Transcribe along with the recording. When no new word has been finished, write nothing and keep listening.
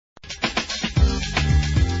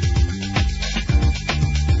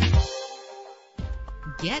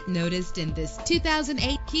Get noticed in this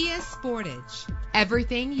 2008 Kia Sportage.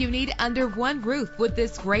 Everything you need under one roof with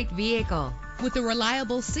this great vehicle. With a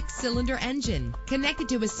reliable 6-cylinder engine connected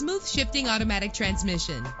to a smooth shifting automatic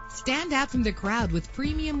transmission. Stand out from the crowd with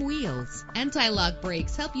premium wheels. Anti-lock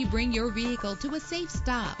brakes help you bring your vehicle to a safe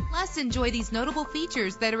stop. Plus, enjoy these notable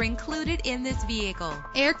features that are included in this vehicle: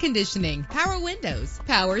 air conditioning, power windows,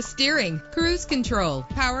 power steering, cruise control,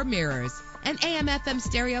 power mirrors, an AM/FM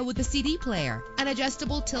stereo with a CD player, an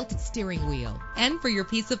adjustable tilt steering wheel. And for your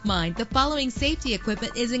peace of mind, the following safety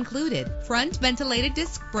equipment is included: front ventilated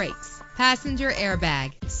disc brakes, passenger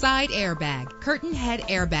airbag, side airbag, curtain head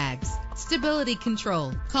airbags, stability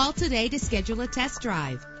control. Call today to schedule a test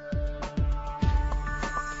drive.